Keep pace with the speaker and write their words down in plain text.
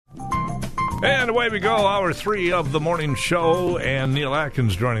And away we go, hour 3 of the morning show, and Neil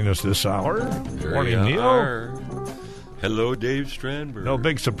Atkins joining us this hour. Morning, Neil. Hello, Dave Strandberg. No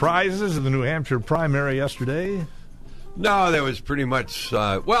big surprises in the New Hampshire primary yesterday? No, that was pretty much,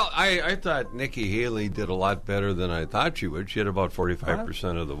 I thought Nikki Haley did a lot better than I thought she would. She had about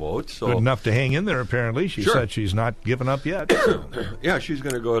 45% of the votes. So. Good enough to hang in there, apparently. She said she's not giving up yet. Yeah, she's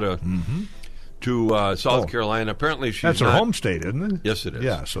going to go to South Carolina. Apparently she's That's her home state, isn't it? Yes, it is.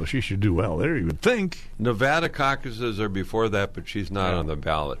 Yeah, so she should do well there, you would think. Nevada caucuses are before that, but she's not on the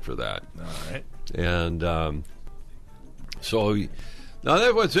ballot for that. All right. And so now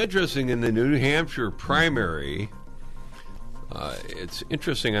that what's interesting in the New Hampshire primary, it's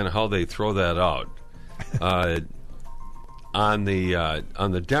interesting on how they throw that out. On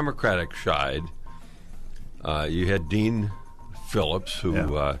the Democratic side, you had Dean Phillips,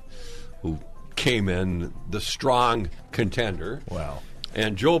 who came in the strong contender. Wow.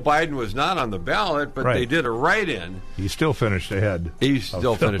 And Joe Biden was not on the ballot, but they did a write-in. He still finished ahead. He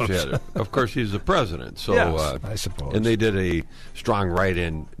still finished ahead. Of course, he's the president. So, yes, I suppose. And they did a strong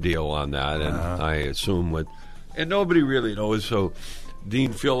write-in deal on that, and I assume and nobody really knows. So,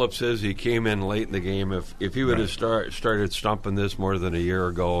 Dean Phillips says he came in late in the game. If he would have started stumping this more than a year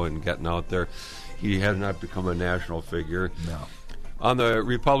ago and getting out there, he had not become a national figure. No. On the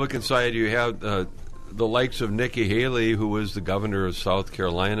Republican side, you have the likes of Nikki Haley, who was the governor of South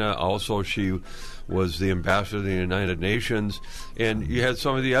Carolina. Also, she was the ambassador to the United Nations. And you had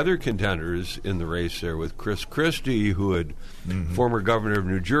some of the other contenders in the race there with Chris Christie, who had former governor of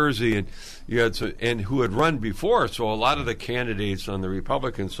New Jersey, and you had who had run before. So a lot of the candidates on the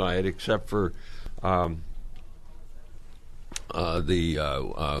Republican side, except for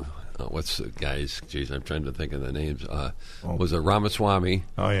what's the guy's? Geez, I'm trying to think of the names. Was it Ramaswamy?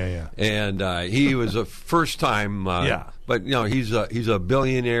 Oh yeah. And he was a first time. But he's a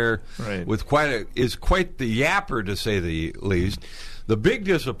billionaire with quite the yapper, to say the least. The big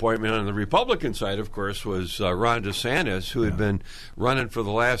disappointment on the Republican side, of course, was Ron DeSantis, who had been running for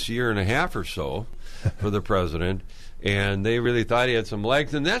the last year and a half or so for the president, and they really thought he had some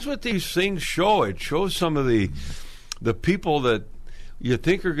legs. And that's what these things show. It shows some of the people that you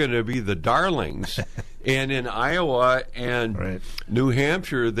think are going to be the darlings, and in Iowa and New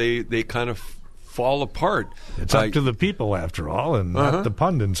Hampshire, they kind of fall apart. It's up to the people, after all, and not the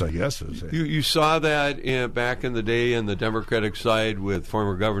pundits, I guess. You saw that back in the day on the Democratic side with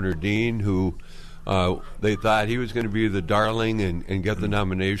former Governor Dean, who they thought he was going to be the darling and get the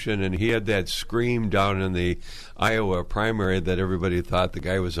nomination, and he had that scream down in the Iowa primary that everybody thought the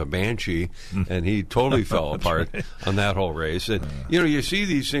guy was a banshee, and he totally fell apart on that whole race. And you see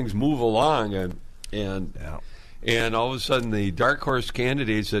these things move along, and all of a sudden the dark horse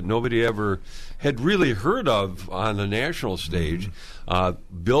candidates that nobody ever had really heard of on the national stage,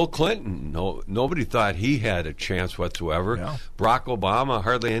 Bill Clinton, nobody thought he had a chance whatsoever. Yeah. Barack Obama,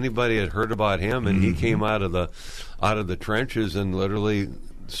 hardly anybody had heard about him, and he came out of the trenches and literally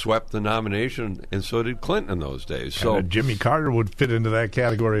swept the nomination, and so did Clinton in those days. So Jimmy Carter would fit into that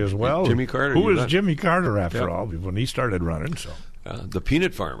category as well. Jimmy Carter. Who was Jimmy Carter, after all, when he started running? So. The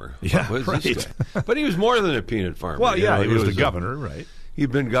peanut farmer. Yeah, right. But he was more than a peanut farmer. Well, he was the governor, right? He'd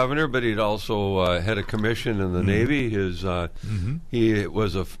been governor, but he'd also had a commission in the Navy. He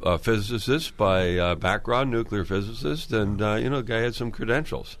was a physicist by background, nuclear physicist, and the guy had some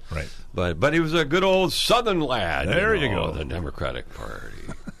credentials. Right. But he was a good old Southern lad. There you go. The Democratic Party.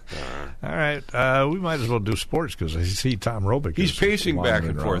 All right, we might as well do sports because I see Tom Robick. He's pacing back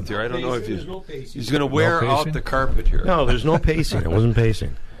and forth here. I don't know if he's going to wear out the carpet here. No, there's no pacing. I wasn't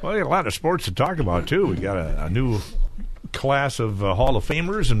pacing. Well, a lot of sports to talk about too. We got a new class of Hall of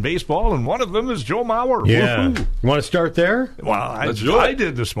Famers in baseball, and one of them is Joe Mauer. Yeah, you want to start there? Well, I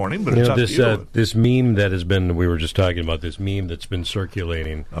did this morning, but it's up to you. This meme that has been, we were just talking about this meme that's been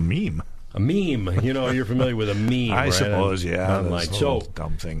circulating. A meme? A meme. You're familiar with a meme, I right? suppose, Online. So,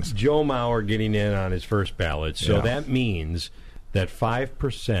 dumb things. Joe Mauer getting in on his first ballot. So that means that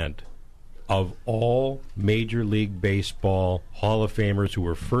 5% of all Major League Baseball Hall of Famers who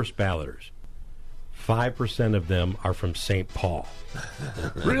were first balloters, 5% of them are from St. Paul.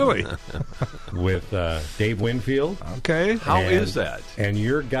 Really? With Dave Winfield. Okay. How is that? And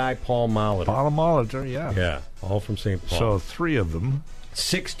your guy, Paul Molitor. Paul Molitor, yeah. Yeah, all from St. Paul. So 3 of them.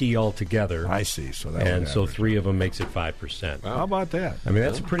 60 altogether. I see. So so 3 of them makes it 5%. Wow. How about that? I mean,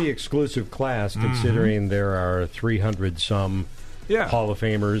 that's a pretty exclusive class, considering there are 300-some Hall of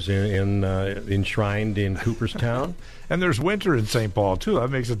Famers enshrined in Cooperstown. And there's winter in St. Paul, too. That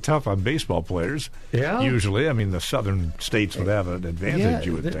makes it tough on baseball players. Yeah. Usually. I mean, the southern states would have an advantage,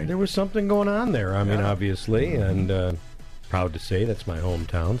 you would think. There was something going on there, I mean, obviously, and proud to say that's my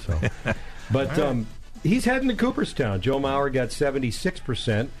hometown, so... But he's heading to Cooperstown. Joe Mauer got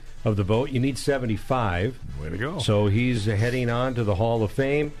 76% of the vote. You need 75. Way to go. So he's heading on to the Hall of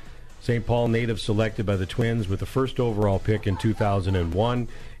Fame. St. Paul native selected by the Twins with the first overall pick in 2001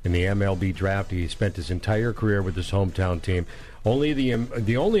 in the MLB draft. He spent his entire career with his hometown team. Only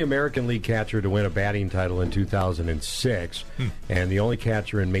the only American League catcher to win a batting title in 2006, and the only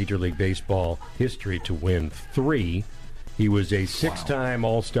catcher in Major League Baseball history to win 3. He was a 6-time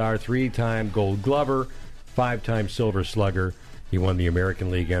All-Star, 3-time Gold Glover, 5-time Silver Slugger. He won the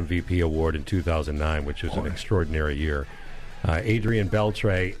American League MVP award in 2009, which was an extraordinary year. Adrian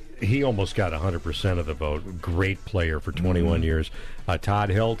Beltre, he almost got 100% of the vote. Great player for 21 years. Todd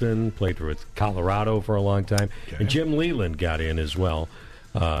Hilton played with Colorado for a long time. Okay. And Jim Leland got in as well.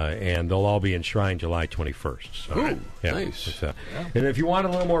 And they'll all be enshrined July 21st. So, Ooh, nice. And if you want a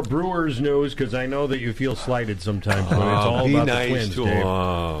little more Brewers news, because I know that you feel slighted sometimes when it's all be about nice the Twins, to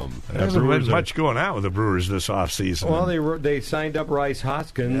Dave. There hasn't been much going on with the Brewers this offseason. Well, they signed up Rice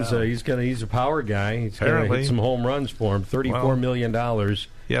Hoskins. Yeah. He's a power guy. He's going to hit some home runs for him. $34 million.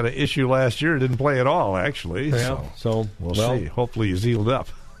 He had an issue last year. Didn't play at all, actually. Yeah, so we'll see. Hopefully he's healed up.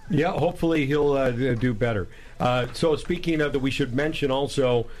 Yeah, hopefully he'll do better. So speaking of that, we should mention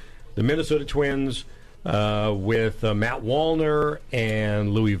also the Minnesota Twins with Matt Wallner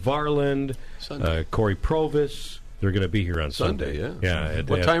and Louis Varland, Corey Provis. They're going to be here on Sunday. Yeah.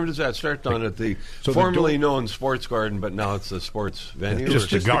 What time does that start? Down at the formerly known Sports Garden, but now it's the Sports Venue. Just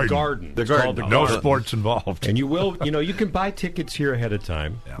the garden. The garden. No sports involved. And you can buy tickets here ahead of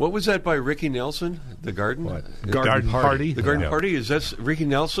time. Yeah. What was that by Ricky Nelson? The Garden? Garden Party. The Garden Party? Is that Ricky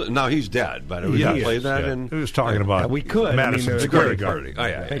Nelson? No, he's dead, but we can play that. Yeah. He was talking about we could. Madison Square Garden.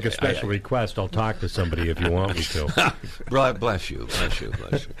 Make a special request. I'll talk to somebody if you want me to. Bless you.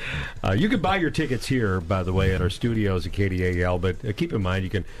 You can buy your tickets here, by the way, at our studios at KDAL, but keep in mind you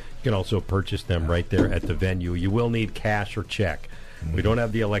can also purchase them right there at the venue. You will need cash or check. We don't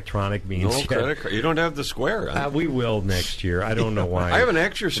have the electronic means yet. Credit card. You don't have the Square. Huh? We will next year. I don't know why. I have an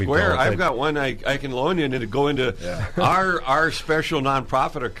extra Square. I've got one I can loan you, and it'll go into our special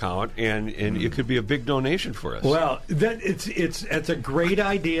nonprofit account, and it could be a big donation for us. Well, it's a great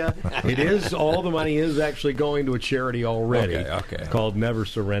idea. It is. All the money is actually going to a charity already. Okay. Called Never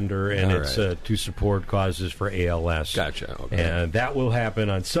Surrender, and it's to support causes for ALS. Gotcha. Okay. And that will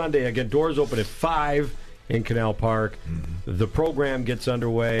happen on Sunday. Again, doors open at 5 in Canal Park. The program gets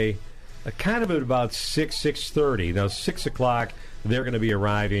underway kind of at about 6:30. Now, 6 o'clock, they're going to be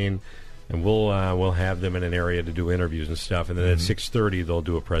arriving, and we'll have them in an area to do interviews and stuff. And then at 6:30, they'll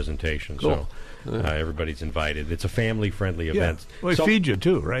do a presentation. Cool. So everybody's invited. It's a family-friendly event. We feed you,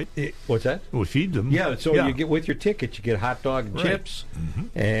 too, right? What's that? We feed them. Yeah, so you get with your ticket, you get hot dog and chips,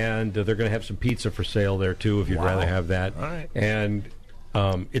 and they're going to have some pizza for sale there, too, if you'd rather have that. All right. And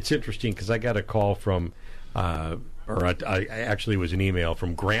it's interesting because I got a call from... I actually was an email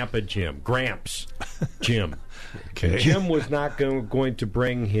from Grandpa Jim. Gramps Jim. Okay. Jim was not going to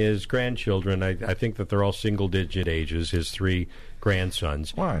bring his grandchildren. I think that they're all single-digit ages, his 3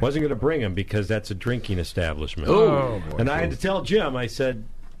 grandsons. Why? Wasn't going to bring them because that's a drinking establishment. Oh, boy. And I had to tell Jim, I said,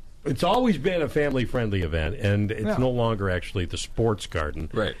 it's always been a family-friendly event, and it's no longer actually the Sports Garden.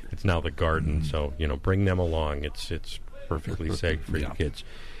 Right. It's now the Garden. So, bring them along. It's perfectly safe for you kids.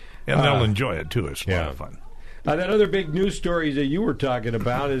 And they'll enjoy it, too. It's a lot of fun. That other big news story that you were talking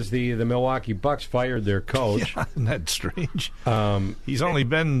about is the Milwaukee Bucks fired their coach. Yeah, isn't that strange? He's only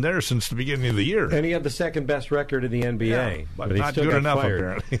been there since the beginning of the year. And he had the second best record in the NBA. Yeah, but he not still good got enough, fired.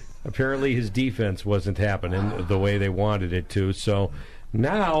 apparently. Apparently his defense wasn't happening the way they wanted it to. So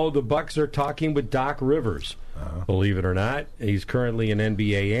now the Bucks are talking with Doc Rivers. Believe it or not, he's currently an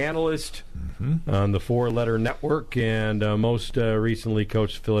NBA analyst on the 4-letter network, and most recently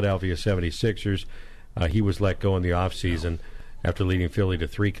coached Philadelphia 76ers. He was let go in the offseason after leading Philly to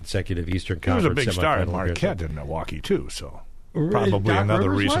 3 consecutive Eastern Conference. He was a big star in semifinal Marquette in Milwaukee, too, so probably Doc another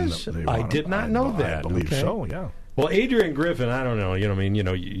Rivers reason was? that they I want did not know that. I believe so, yeah. Well, Adrian Griffin, I don't know.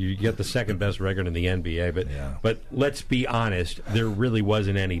 You get the second best record in the NBA, but let's be honest, there really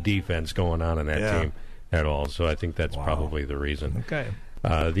wasn't any defense going on in that team at all. So I think that's probably the reason. Okay.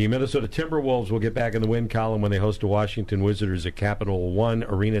 The Minnesota Timberwolves will get back in the win column when they host the Washington Wizards at Capital One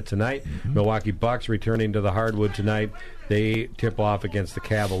Arena tonight. Milwaukee Bucks returning to the hardwood tonight. They tip off against the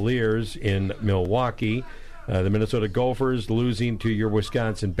Cavaliers in Milwaukee. The Minnesota Gophers losing to your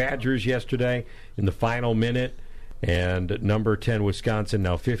Wisconsin Badgers yesterday in the final minute. And number 10 Wisconsin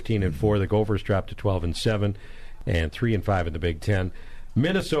now 15-4. The Gophers dropped to 12-7 and 3-5 in the Big Ten.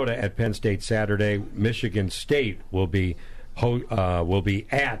 Minnesota at Penn State Saturday. Michigan State will be will be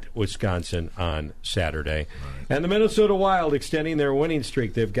at Wisconsin on Saturday. And the Minnesota Wild extending their winning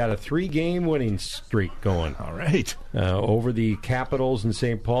streak. They've got a 3-game winning streak going. All right. Over the Capitals in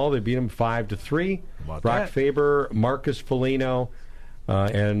St. Paul. They beat them 5-3. Brock Faber, Marcus Foligno,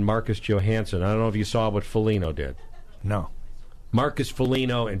 and Marcus Johansson. I don't know if you saw what Foligno did. No. Marcus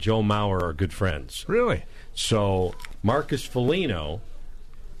Foligno and Joe Mauer are good friends. Really? So Marcus Foligno,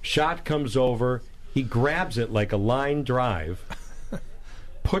 shot comes over, he grabs it like a line drive,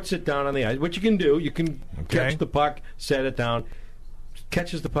 puts it down on the ice. What you can do, you can catch the puck, set it down,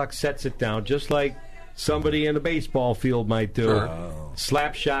 catches the puck, sets it down, just like somebody in a baseball field might do. Sure.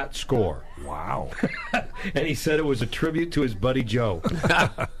 Slap shot, score. Wow. And he said it was a tribute to his buddy Joe.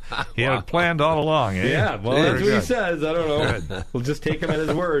 He had it planned all along, eh? Yeah, well, Very that's what he good. says. I don't know. Good. We'll just take him at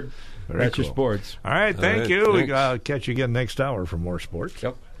his word. Very That's cool. your sports. All right, thank right, you. thanks. We'll catch you again next hour for more sports.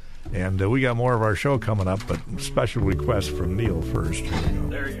 Yep. And we got more of our show coming up, but special request from Neil first. Here we go.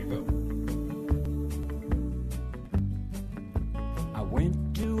 There you go. I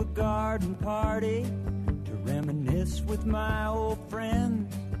went to a garden party to reminisce with my old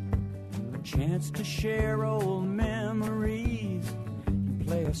friends. A chance to share old memories and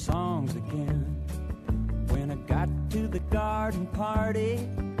play our songs again. When I got to the garden party,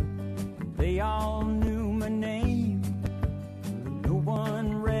 they all knew my name. No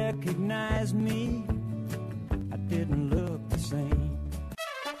one recognized me. I didn't look the same.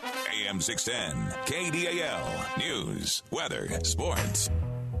 AM 610, KDAL, News, Weather, Sports.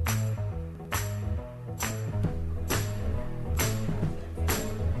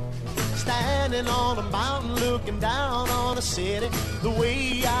 Standing on a mountain looking down on a city. The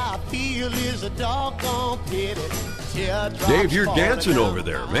way I feel is a doggone pity. Dave, you're dancing over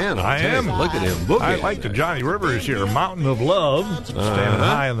there, man. I am. Look at him boogieing. I like the Johnny Rivers here, Mountain of Love. Standing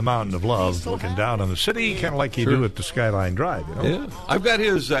high on the Mountain of Love, looking down on the city, kind of like you do at the Skyline Drive. You know? Yeah, I've got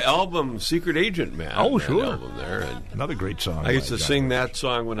his album "Secret Agent Man." Oh, that sure. album there. And Another great song. I used by to Johnny sing Rivers. that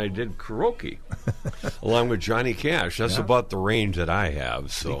song when I did karaoke, along with Johnny Cash. That's about the range that I have.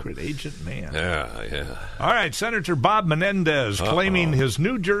 So. Secret Agent Man. Yeah. All right, Senator Bob Menendez claiming his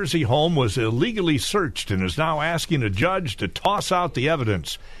New Jersey home was illegally searched and is now asking a judge to toss out the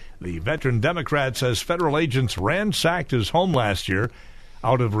evidence. The veteran Democrat says federal agents ransacked his home last year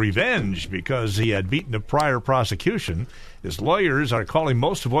out of revenge because he had beaten a prior prosecution. His lawyers are calling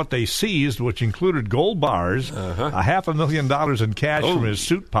most of what they seized, which included gold bars, $500,000 in cash from his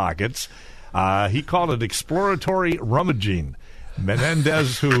suit pockets. He called it exploratory rummaging.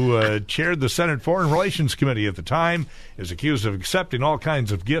 Menendez, who chaired the Senate Foreign Relations Committee at the time, is accused of accepting all kinds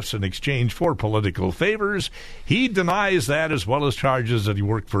of gifts in exchange for political favors. He denies that, as well as charges that he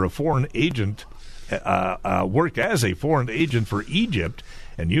worked for a foreign agent, worked as a foreign agent for Egypt,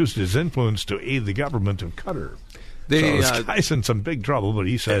 and used his influence to aid the government of Qatar. So this guy's in some big trouble, but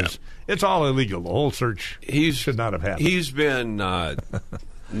he says it's all illegal. The whole search should not have happened. He's been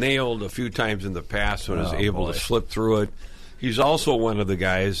nailed a few times in the past when he was able to slip through it. He's also one of the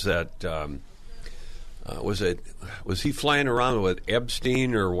guys that was he flying around with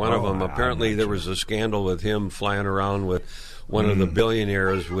Epstein or one of them? Apparently, there was a scandal with him flying around with one of the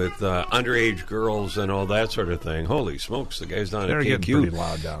billionaires with underage girls and all that sort of thing. Holy smokes, the guys down They're at getting KQ. pretty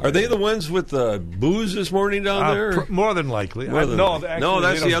loud down Are there. they the ones with the booze this morning down there? More than likely. More than no, likely. actually, No,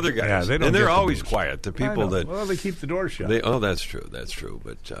 that's they the don't- other guys. Yeah, they don't and they're get the always booze. quiet. The I people know. that Well, they keep the door shut. that's true. That's true.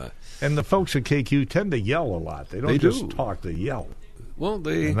 But And the folks at KQ tend to yell a lot. They don't They just do. talk, they yell.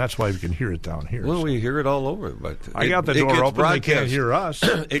 they. And that's why we can hear it down here. Well, So we hear it all over. But I got the it door gets open. They can't broadcast. hear us.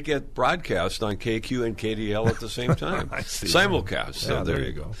 It gets broadcast on KQ and KDL at the same time. I see. Simulcast. So Yeah, there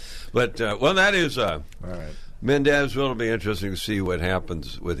you go. But that is All right. Mendez. It'll be interesting to see what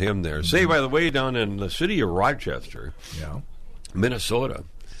happens with him there. Say, by the way, down in the city of Rochester, Yeah. Minnesota,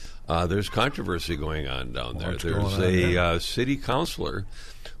 there's controversy going on down there. What's There's going on a city councilor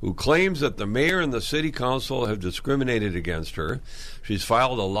who claims that the mayor and the city council have discriminated against her. She's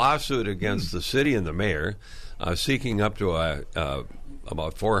filed a lawsuit against the city and the mayor, seeking up to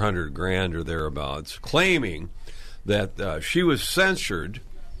about $400,000 or thereabouts, claiming that she was censured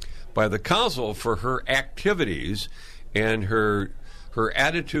by the council for her activities and her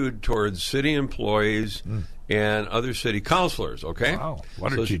attitude towards city employees and other city councilors. Okay, Wow.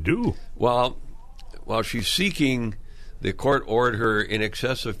 What did she do? Well, while she's seeking, the court ordered her in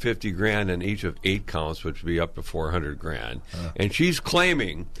excess of $50,000 in each of 8 counts, which would be up to $400,000. And she's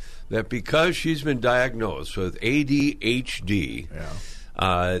claiming that because she's been diagnosed with ADHD,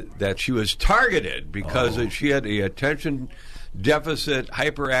 that she was targeted because she had the attention deficit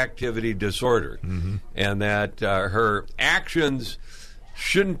hyperactivity disorder, and that her actions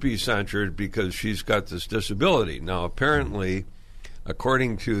shouldn't be censured because she's got this disability. Now, apparently,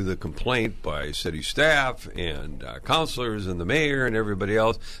 according to the complaint by city staff and councilors and the mayor and everybody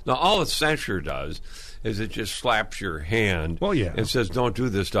else, now all the censure does is it just slaps your hand and says, don't do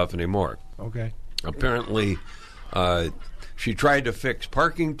this stuff anymore. Okay. Apparently, she tried to fix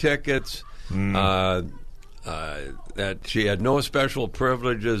parking tickets, that she had no special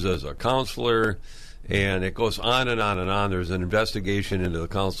privileges as a counselor, and it goes on and on and on. There's an investigation into the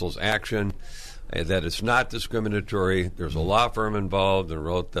council's action, that it's not discriminatory. There's a law firm involved and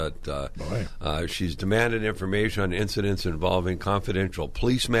wrote that she's demanded information on incidents involving confidential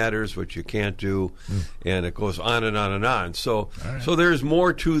police matters, which you can't do, and it goes on and on and on. So there's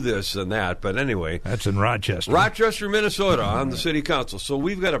more to this than that. But anyway. That's in Rochester. Rochester, Minnesota, on the city council. So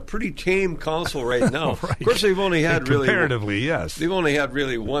we've got a pretty tame council right now. Right. Of course, they've only had comparatively, yes. They've only had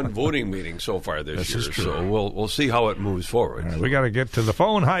really one voting meeting so far this year. Is true. So we'll see how it moves forward. Right, we got to get to the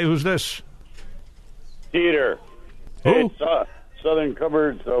phone. Hi, who's this? Peter. Who? It's Southern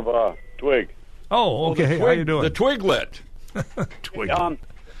Cupboards of Twig. Oh, okay. How you doing? The Twiglet. Twig. A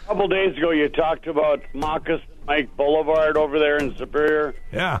couple days ago, you talked about Moccasin Mike Boulevard over there in Superior.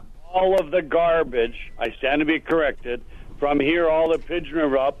 Yeah. All of the garbage, I stand to be corrected, from here, all the Pigeon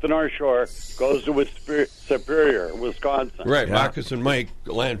River up the North Shore goes to Superior, Wisconsin. Right, yeah. Moccasin Mike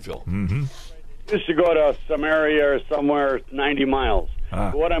landfill. Mm-hmm. Used to go to some area or somewhere 90 miles.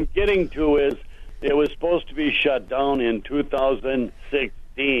 What I'm getting to is it was supposed to be shut down in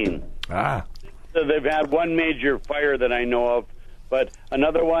 2016. So they've had one major fire that I know of, but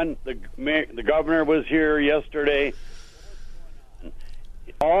another one, the governor was here yesterday.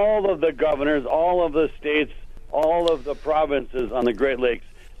 All of the governors, all of the states, all of the provinces on the Great Lakes,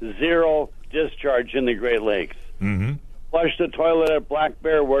 zero discharge in the Great Lakes. Mm-hmm. Flush the toilet at Black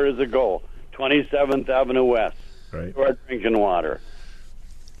Bear, where does it go? 27th Avenue West. Right. To our drinking water.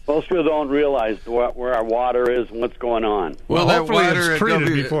 Most people don't realize where our water is and what's going on. Well, hopefully it's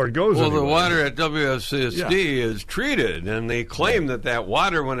treated before it goes anywhere. The water at WSSD is treated, and they claim that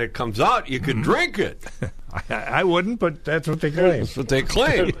water, when it comes out, you could drink it. I wouldn't, but that's what they claim. That's what they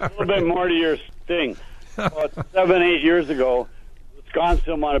claim. There's a little bit more to your thing. About 7-8 years ago,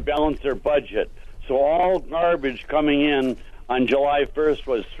 Wisconsin wanted to balance their budget. So all garbage coming in on July 1st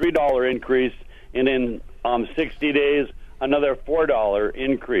was $3 increase, and in 60 days, another $4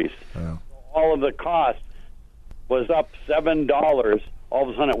 increase. Wow. All of the cost was up $7 all of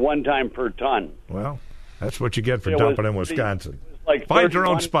a sudden at one time per ton. Well, that's what you get for dumping in Wisconsin. Like find your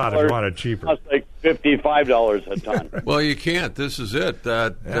own spot if you want it cheaper. It's like $55 a ton. Well, you can't. This is it.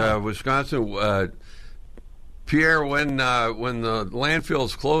 Wisconsin, Pierre, when the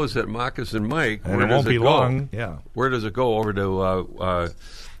landfills close at Moccasin Mike, and it won't be long. Yeah. Where does it go? Over to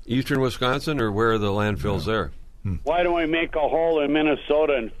eastern Wisconsin, or where are the landfills there? Why don't we make a hole in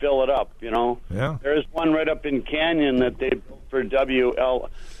Minnesota and fill it up, you know? Yeah. There's one right up in Canyon that they built for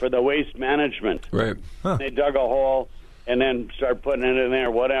for the waste management. Right. Huh. They dug a hole and then start putting it in there,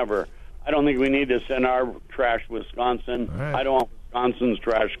 whatever. I don't think we need to send our trash to Wisconsin. Right. I don't want Wisconsin's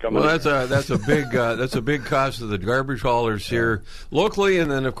trash coming. Well, that's a big cost of the garbage haulers here locally, and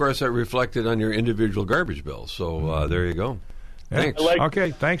then of course that reflected on your individual garbage bill. So there you go. Yeah. Thanks.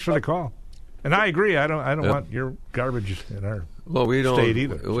 Okay, thanks for the call. And I agree. I don't want your garbage in our state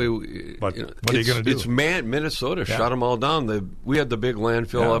either. But what are you going to do? It's Minnesota shut them all down. We had the big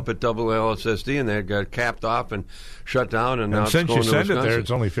landfill up at WLSSD, and they got capped off and shut down. And now since it's going you send to it there, it's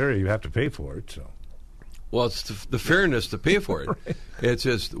only fair you have to pay for it. So, well, it's the fairness to pay for it. Right. It's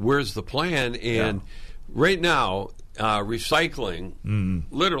just where's the plan? And right now, recycling,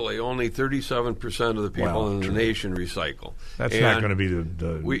 literally only 37% of the people in the nation recycle. That's not going to be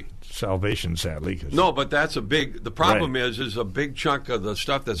the salvation, sadly. No, but that's the problem is a big chunk of the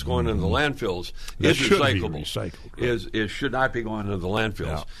stuff that's going into the landfills is recyclable. It should not be going into the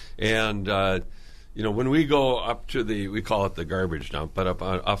landfills. Yeah. And, when we go up to we call it the garbage dump, but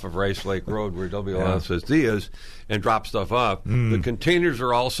off of Rice Lake Road where WLSSD is, and drop stuff off, the containers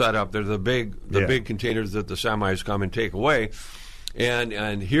are all set up. They're the big containers that the semis come and take away.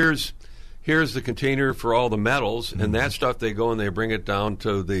 And here's the container for all the metals, and that stuff they go and they bring it down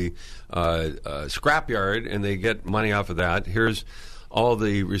to the scrapyard, and they get money off of that. Here's all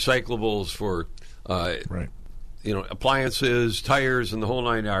the recyclables for appliances, tires, and the whole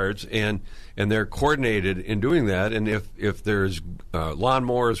 9 yards, and they're coordinated in doing that. And if there's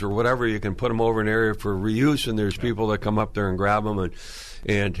lawnmowers or whatever, you can put them over an area for reuse, and there's people that come up there and grab them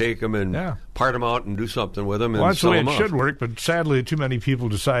and take them and part them out and do something with them. Well, that's the way it should work, but sadly too many people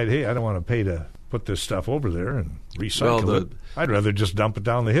decide, hey, I don't want to pay to put this stuff over there and recycle it. I'd rather just dump it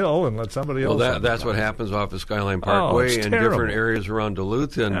down the hill and let somebody else. Well, that's what happens off of Skyline Parkway and different areas around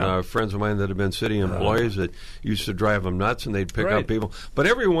Duluth. And friends of mine that have been city employees that used to drive them nuts, and they'd pick up people. But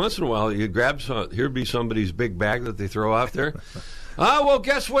every once in a while, you grab here'd be somebody's big bag that they throw out there. Well,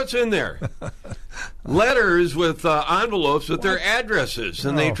 guess what's in there? Letters with envelopes with their addresses,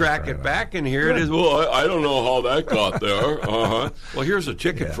 and they track it back, and here it is. Well, I don't know how that got there. Well, here's a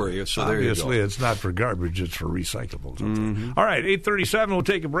ticket for you, so there you go. Obviously, it's not for garbage, it's for recyclables. Mm-hmm. All right, 8:37, we'll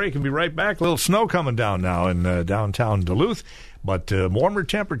take a break and be right back. A little snow coming down now in downtown Duluth, but warmer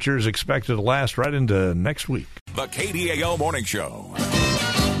temperatures expected to last right into next week. The KDAL Morning Show.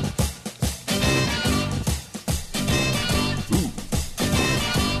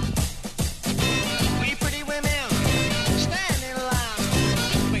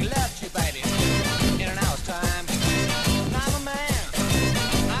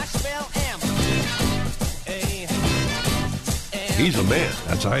 He's a man.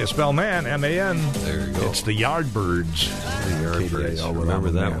 That's how you spell man, M-A-N. There you go. It's the Yardbirds. The Yardbirds. Remember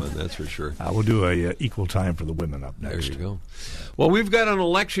that one, that's for sure. We'll do a equal time for the women up next. There you go. Well, we've got an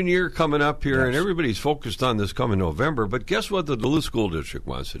election year coming up here, and everybody's focused on this coming November, but guess what the Duluth School District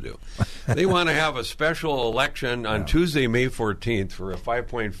wants to do? They want to have a special election on Tuesday, May 14th for a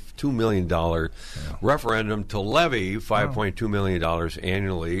 $5.2 million referendum to levy $5.2 million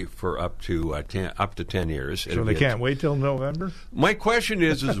annually for up to 10 years. So they can't wait till November? My question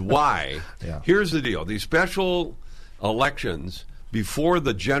is why? Here's the deal. These special elections before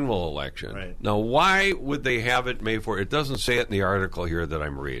the general election. Right. Now, why would they have it May 4th? It doesn't say it in the article here that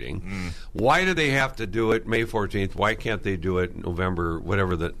I'm reading. Why do they have to do it May 14th? Why can't they do it November, where you're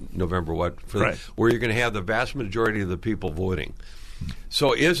going to have the vast majority of the people voting?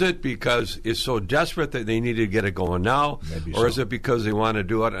 So is it because it's so desperate that they need to get it going now? Or is it because they want to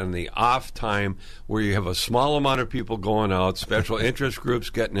do it on the off time where you have a small amount of people going out, special interest groups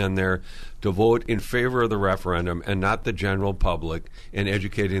getting in there to vote in favor of the referendum and not the general public, and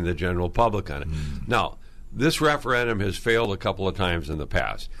educating the general public on it? Now, this referendum has failed a couple of times in the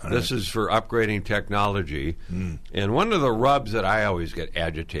past. This is for upgrading technology. And one of the rubs that I always get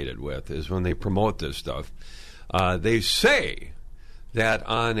agitated with is when they promote this stuff, they say that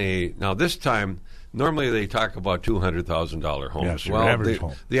now this time, normally they talk about $200,000 homes. Yes, average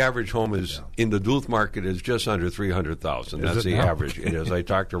home. The average home is in the Duluth market is just under $300,000. That's the average. It is. I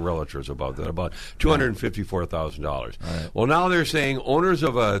talked to realtors about that, about $254,000. Right. Well, now they're saying owners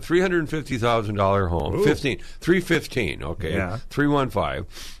of a $350,000 home, 315, okay, 315.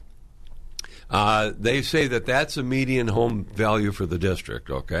 They say that's a median home value for the district,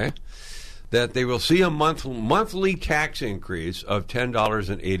 okay? That they will see a monthly tax increase of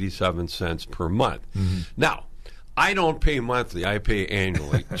 $10.87 per month. Now, I don't pay monthly; I pay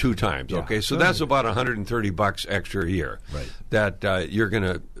annually 2 times. Okay, so that's about $130 extra a year that you're going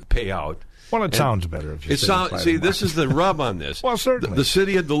to pay out. Well, it sounds better if you see, this is the rub on this. Well, certainly. The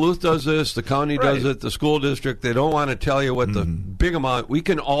city of Duluth does this, the county does it, the school district. They don't want to tell you what the big amount. We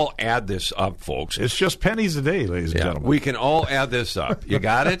can all add this up, folks. It's just pennies a day, ladies and gentlemen. We can all add this up. You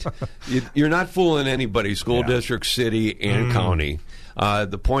got it? You're not fooling anybody, school district, city, and county.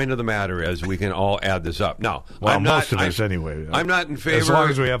 The point of the matter is we can all add this up. Now, most of us anyway. I'm not in favor. As long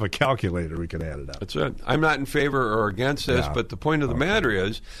as we have a calculator, we can add it up. That's it. I'm not in favor or against this, but the point of the matter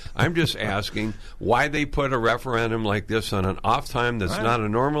is I'm just asking why they put a referendum like this on an off time that's not a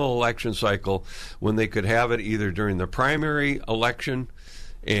normal election cycle when they could have it either during the primary election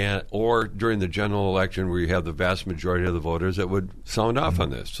or during the general election where you have the vast majority of the voters that would sound off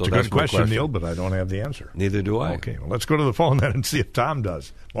on this. So it's a good question, Neil, but I don't have the answer. Neither do I. Okay, well, let's go to the phone then and see if Tom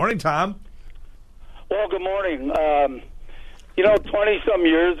does. Morning, Tom. Well, good morning. 20-some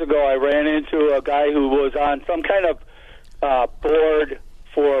years ago, I ran into a guy who was on some kind of board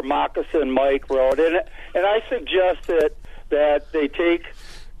for Moccasin Mike Road, and I suggested that they take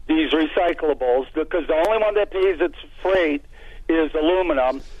these recyclables, because the only one that pays its freight is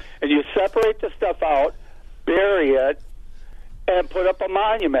aluminum, and you separate the stuff out, bury it, and put up a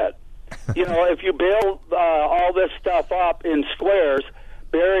monument. If you build all this stuff up in squares,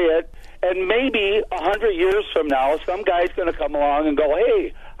 bury it, and maybe 100 years from now, some guy's going to come along and go,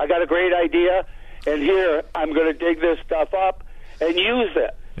 hey, I got a great idea, and here, I'm going to dig this stuff up and use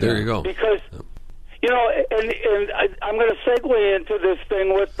it. There you go. Because, and I'm going to segue into this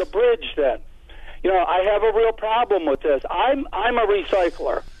thing with the bridge then. I have a real problem with this. I'm a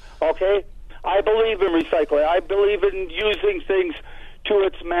recycler, okay? I believe in recycling. I believe in using things to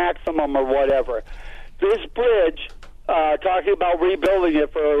its maximum or whatever. This bridge, talking about rebuilding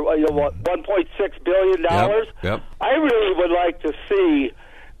it for $1.6 billion, yep. I really would like to see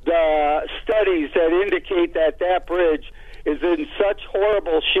the studies that indicate that that bridge is in such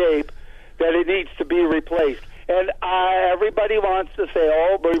horrible shape that it needs to be replaced. And everybody wants to say,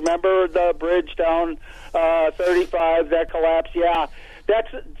 "Oh, remember the bridge down 35 that collapsed?" Yeah,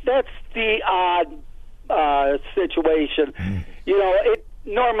 that's the odd situation. You know, it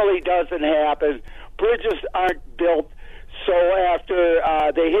normally doesn't happen. Bridges aren't built so after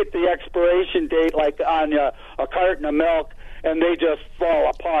they hit the expiration date, like on a carton of milk, and they just fall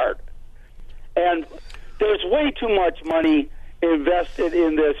apart. And there's way too much money invested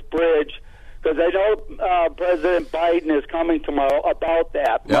in this bridge, because I know President Biden is coming tomorrow about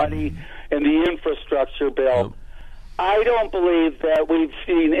that money and the infrastructure bill. I don't believe that we've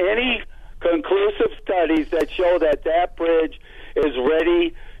seen any conclusive studies that show that that bridge is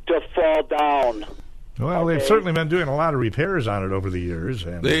ready to fall down. Well, they've certainly been doing a lot of repairs on it over the years,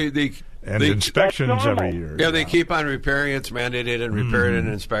 and inspections every year. Yeah, they keep on repairing. It's mandated and repaired and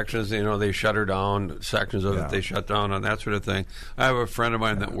inspections. You know, they shut her down, sections of it they shut down, and that sort of thing. I have a friend of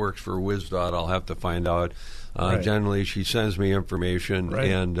mine that works for WisDOT. I'll have to find out. Generally, she sends me information,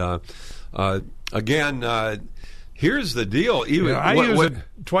 and again. Here's the deal. Even I use it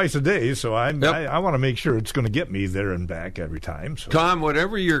twice a day, so I want to make sure it's going to get me there and back every time. So. Tom,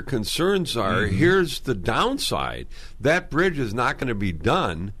 whatever your concerns are, here's the downside. That bridge is not going to be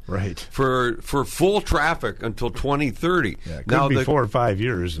done for full traffic until 2030. Yeah, it could be 4 or 5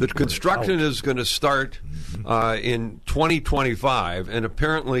 years. The construction is going to start in 2025, and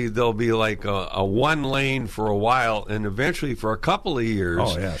apparently there'll be like a one lane for a while, and eventually for a couple of years,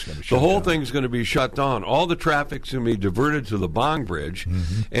 it's going to be the whole thing's going to be shut down. All the traffic's going to be diverted to the Bong Bridge,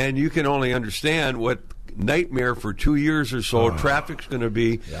 and you can only understand what nightmare for 2 years or so traffic's going to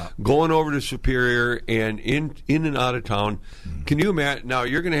be going over to Superior and in and out of town. Can you imagine? Now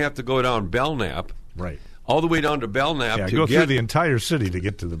you're going to have to go down Belknap, all the way down to Belknap to go through the entire city to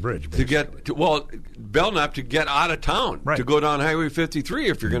get to the bridge. Belknap to get out of town, to go down Highway 53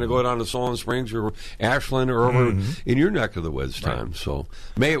 if you're going to go down to Solon Springs or Ashland or over in your neck of the woods, Tom. So,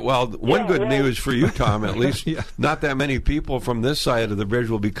 one good news for you, Tom, at least not that many people from this side of the bridge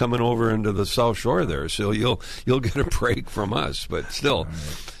will be coming over into the South Shore there, so you'll get a break from us. But still,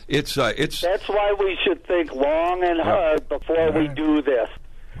 it's that's why we should think long and hard before we do this.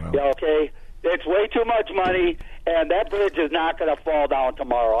 Well. Okay. It's way too much money, and that bridge is not going to fall down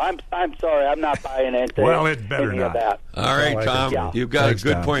tomorrow. I'm sorry, I'm not buying into it better not. That. All right, Tom, you've got a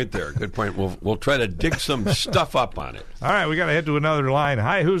good point there. Good point. We'll try to dig some stuff up on it. All right, we got to head to another line.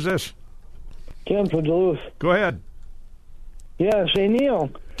 Hi, who's this? Tim from Duluth. Go ahead. Yeah, say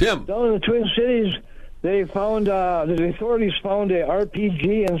Neil. Tim. Down in the Twin Cities, they found the authorities found a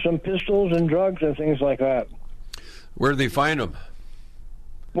RPG and some pistols and drugs and things like that. Where did they find them?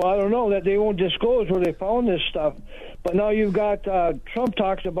 Well, I don't know, that they won't disclose where they found this stuff. But now you've got Trump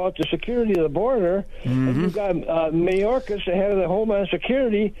talks about the security of the border, and you've got Mayorkas, the head of the Homeland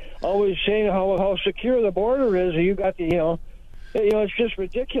Security, always saying how secure the border is. And you got the it's just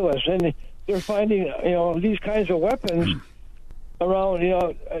ridiculous, and they're finding these kinds of weapons around.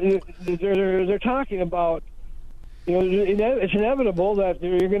 They're talking about it's inevitable that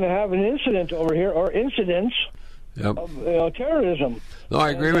you're going to have an incident over here or incidents. Of terrorism. No, I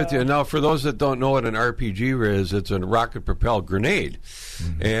agree with you. Now, for those that don't know what an RPG is, it's a rocket-propelled grenade.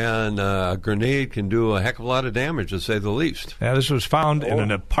 And a grenade can do a heck of a lot of damage, to say the least. Yeah, this was found in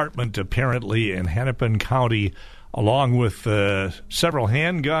an apartment, apparently, in Hennepin County, along with several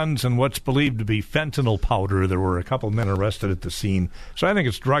handguns and what's believed to be fentanyl powder. There were a couple men arrested at the scene. So I think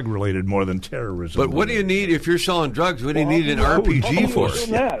it's drug-related more than terrorism. But what do you need if you're selling drugs? What do you need an RPG for?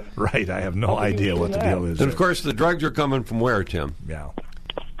 Right, I have no idea what the deal is. And, of course, the drugs are coming from where, Tim? Yeah.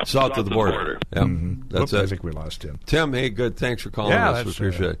 South of the border. Yeah. That's it. I think we lost Tim. Tim, hey, good. Thanks for calling us. We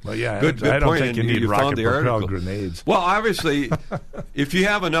appreciate it. Good I don't point. think you need rocket-propelled grenades. Well, obviously, if you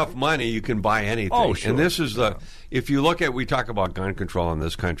have enough money, you can buy anything. Oh, sure. And this is if you look at, we talk about gun control in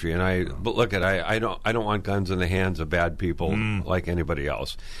this country, and I don't want guns in the hands of bad people like anybody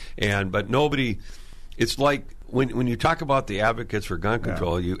else. But nobody, it's like when you talk about the advocates for gun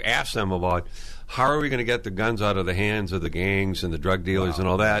control, you ask them about how are we going to get the guns out of the hands of the gangs and the drug dealers and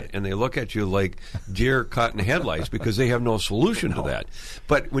all that, and they look at you like deer caught in headlights because they have no solution to that.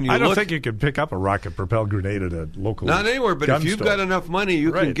 But when you I don't think you can pick up a rocket-propelled grenade at a local not anywhere, but if you've got enough money,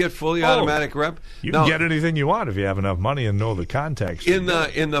 you can get fully automatic rep. You can get anything you want if you have enough money and know the context. In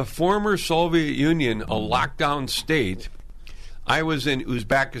the former Soviet Union, a lockdown state, I was in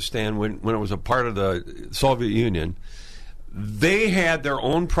Uzbekistan when it was a part of the Soviet Union. They had their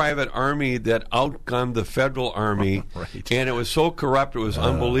own private army that outgunned the federal army, Right. and it was so corrupt it was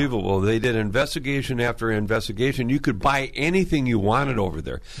unbelievable. They did investigation after investigation. You could buy anything you wanted over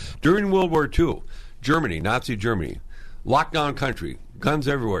there. During World War II, Germany, Nazi Germany, lockdown country, guns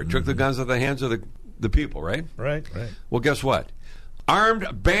everywhere, took the guns out of the hands of the people, right? Right. Well, guess what?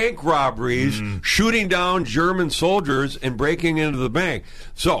 Armed bank robberies, shooting down German soldiers and breaking into the bank.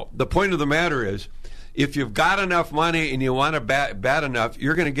 So the point of the matter is, if you've got enough money and you want to bad enough,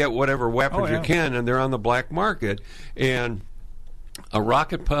 you're going to get whatever weapons you can, and they're on the black market. And a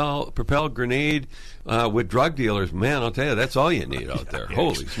rocket-propelled grenade with drug dealers, man, I'll tell you, that's all you need out there.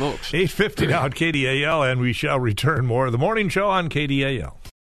 Holy smokes. 8:50 now at KDAL, and we shall return more of the morning show on KDAL.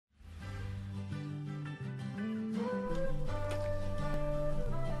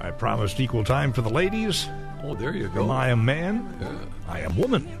 I promised equal time for the ladies. Oh, there you go. Am I a man? Yeah. I am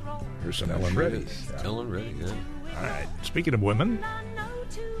woman. Here's some Ellen Reddy. Ellen Reddy, yeah. All right. Speaking of women,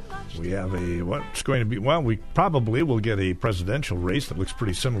 we have what's going to be, well, we probably will get a presidential race that looks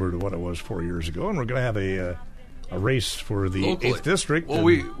pretty similar to what it was 4 years ago, and we're going to have a race for the Locally. 8th District Well,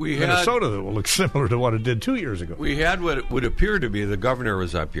 in we Minnesota that will look similar to what it did 2 years ago. We had what would appear to be, the governor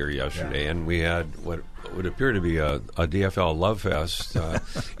was up here yesterday, and we had what would appear to be a DFL love fest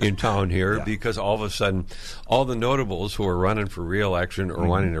in town here, because all of a sudden, all the notables who are running for re-election or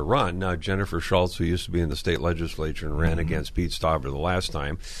wanting to run, now Jennifer Schultz, who used to be in the state legislature and ran against Pete Stauber the last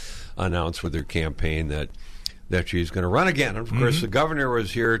time, announced with her campaign that she's going to run again. And of course, the governor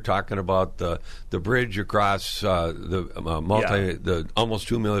was here talking about the bridge across the almost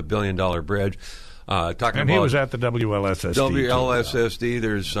 $2 billion bridge. And he was at the WLSSD. WLSSD,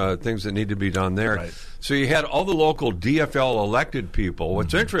 there's things that need to be done there. Right. So you had all the local DFL elected people.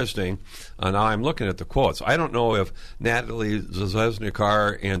 What's interesting, now I'm looking at the quotes. I don't know if Natalie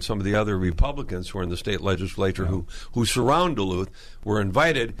Zalesnikar and some of the other Republicans who are in the state legislature who surround Duluth were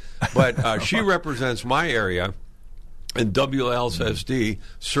invited, but she represents my area. And WLSSD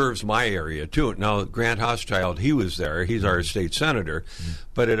serves my area, too. Now, Grant Hochschild, he was there. He's our state senator.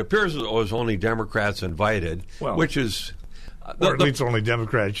 But it appears that it was only Democrats invited, which is... or at least only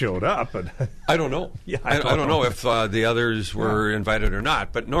Democrats showed up. But I don't know. I don't know if the others were invited or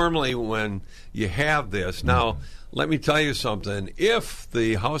not. But normally when you have this... Now, let me tell you something. If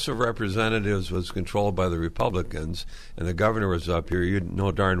the House of Representatives was controlled by the Republicans and the governor was up here, you'd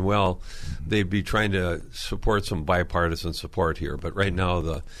know darn well they'd be trying to support some bipartisan support here. But right now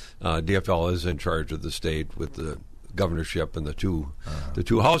the DFL is in charge of the state with the governorship and the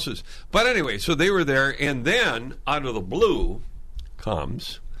two houses. But anyway, so they were there, and then out of the blue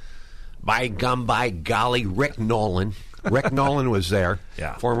comes, by gum, by golly, Rick Nolan. Rick Nolan was there.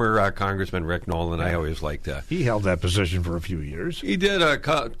 Yeah. Former Congressman Rick Nolan. I always liked that. He held that position for a few years. He did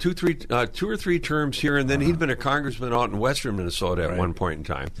two or three terms here, and then he'd been a congressman out in western Minnesota at one point in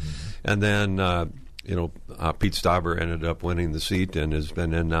time. And then, Pete Stauber ended up winning the seat and has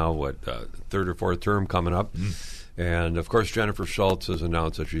been in now, third or fourth term coming up. And, of course, Jennifer Schultz has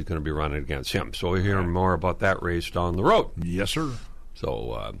announced that she's going to be running against him. So we'll hear more about that race down the road. Yes, sir.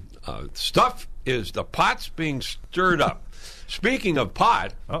 So the pot's being stirred up. Speaking of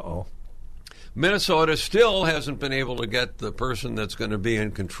pot, Minnesota still hasn't been able to get the person that's going to be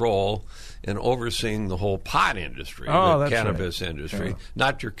in control and overseeing the whole pot industry, the cannabis industry. Yeah.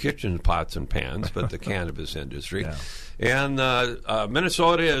 Not your kitchen pots and pans, but the cannabis industry. Yeah. And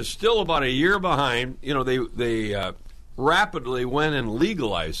Minnesota is still about a year behind. You know, they rapidly went and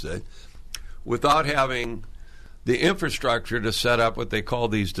legalized it without having the infrastructure to set up what they call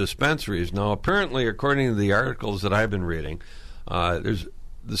these dispensaries. Now, apparently, according to the articles that I've been reading, the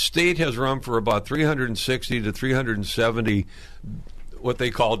state has room for about 360 to 370 what they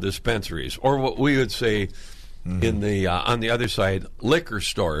call dispensaries, or what we would say in the on the other side, liquor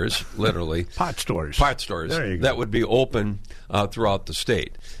stores, literally. Pot stores. There you go. That would be open throughout the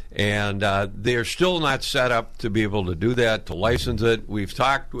state. And they're still not set up to be able to do that, to license it.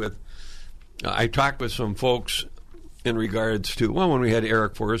 I talked with some folks in regards to, when we had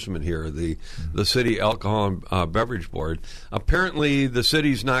Eric Forsman here, the city alcohol and beverage board. Apparently, the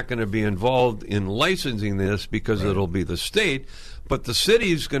city's not going to be involved in licensing this because it'll be the state, but the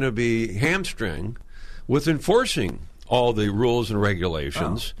city's going to be hamstringed with enforcing all the rules and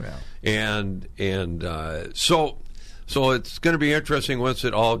regulations. And so it's going to be interesting once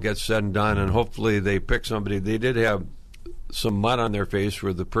it all gets said and done, and hopefully they pick somebody. They did have some mud on their face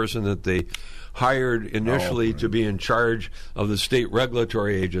for the person that they hired initially to be in charge of the state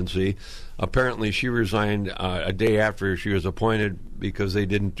regulatory agency. Apparently, she resigned a day after she was appointed because they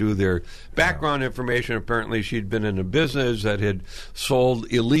didn't do their background information. Apparently, she'd been in a business that had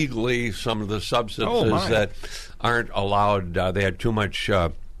sold illegally some of the substances that aren't allowed. They had too much.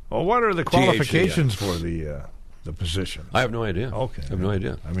 Well, what are the qualifications for the position? I have no idea. Okay, I have no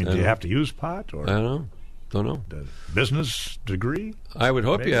idea. I mean, do you have to use pot? Or I don't know. Business degree? I would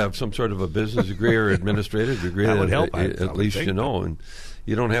hope you have some sort of a business degree or administrative degree. That would help. At least you know. And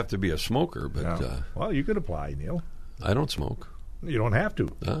you don't have to be a smoker, but well, you could apply, Neil. I don't smoke. You don't have to.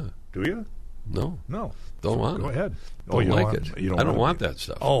 Do you? No. So Don't want it. Go ahead. Don't like it. I don't want that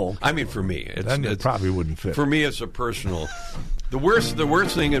stuff. Oh, okay. I mean, for me, then it probably wouldn't fit. For me, it's a personal. The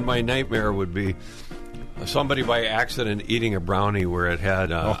worst thing in my nightmare would be somebody by accident eating a brownie where it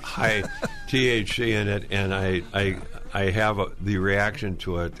had high THC in it, and I have the reaction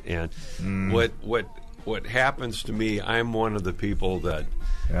to it. And what happens to me, I'm one of the people that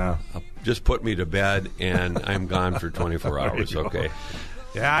just put me to bed, and I'm gone for 24 hours. Okay.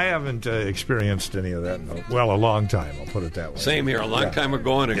 Yeah, I haven't experienced any of that in a long time. I'll put it that way. Same here. A long time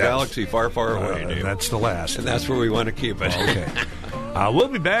ago in a galaxy far, far away. That's the last. And that's where we want to keep it. Okay. We'll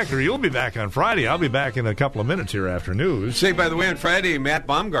be back, or you'll be back on Friday. I'll be back in a couple of minutes here after news. Say, by the way, on Friday, Matt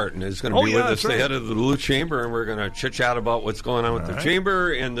Baumgarten is going to be with us, the head of the Duluth Chamber, and we're going to chit-chat about what's going on with the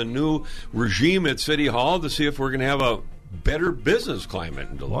Chamber and the new regime at City Hall to see if we're going to have a better business climate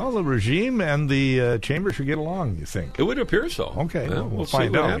in Duluth. Well, the regime and the Chamber should get along, you think? It would appear so. Okay, yeah, we'll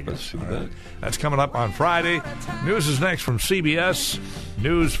find out. That's coming up on Friday. News is next from CBS,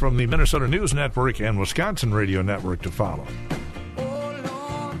 news from the Minnesota News Network and Wisconsin Radio Network to follow. Oh,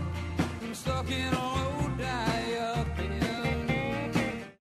 Lord, I'm stuck in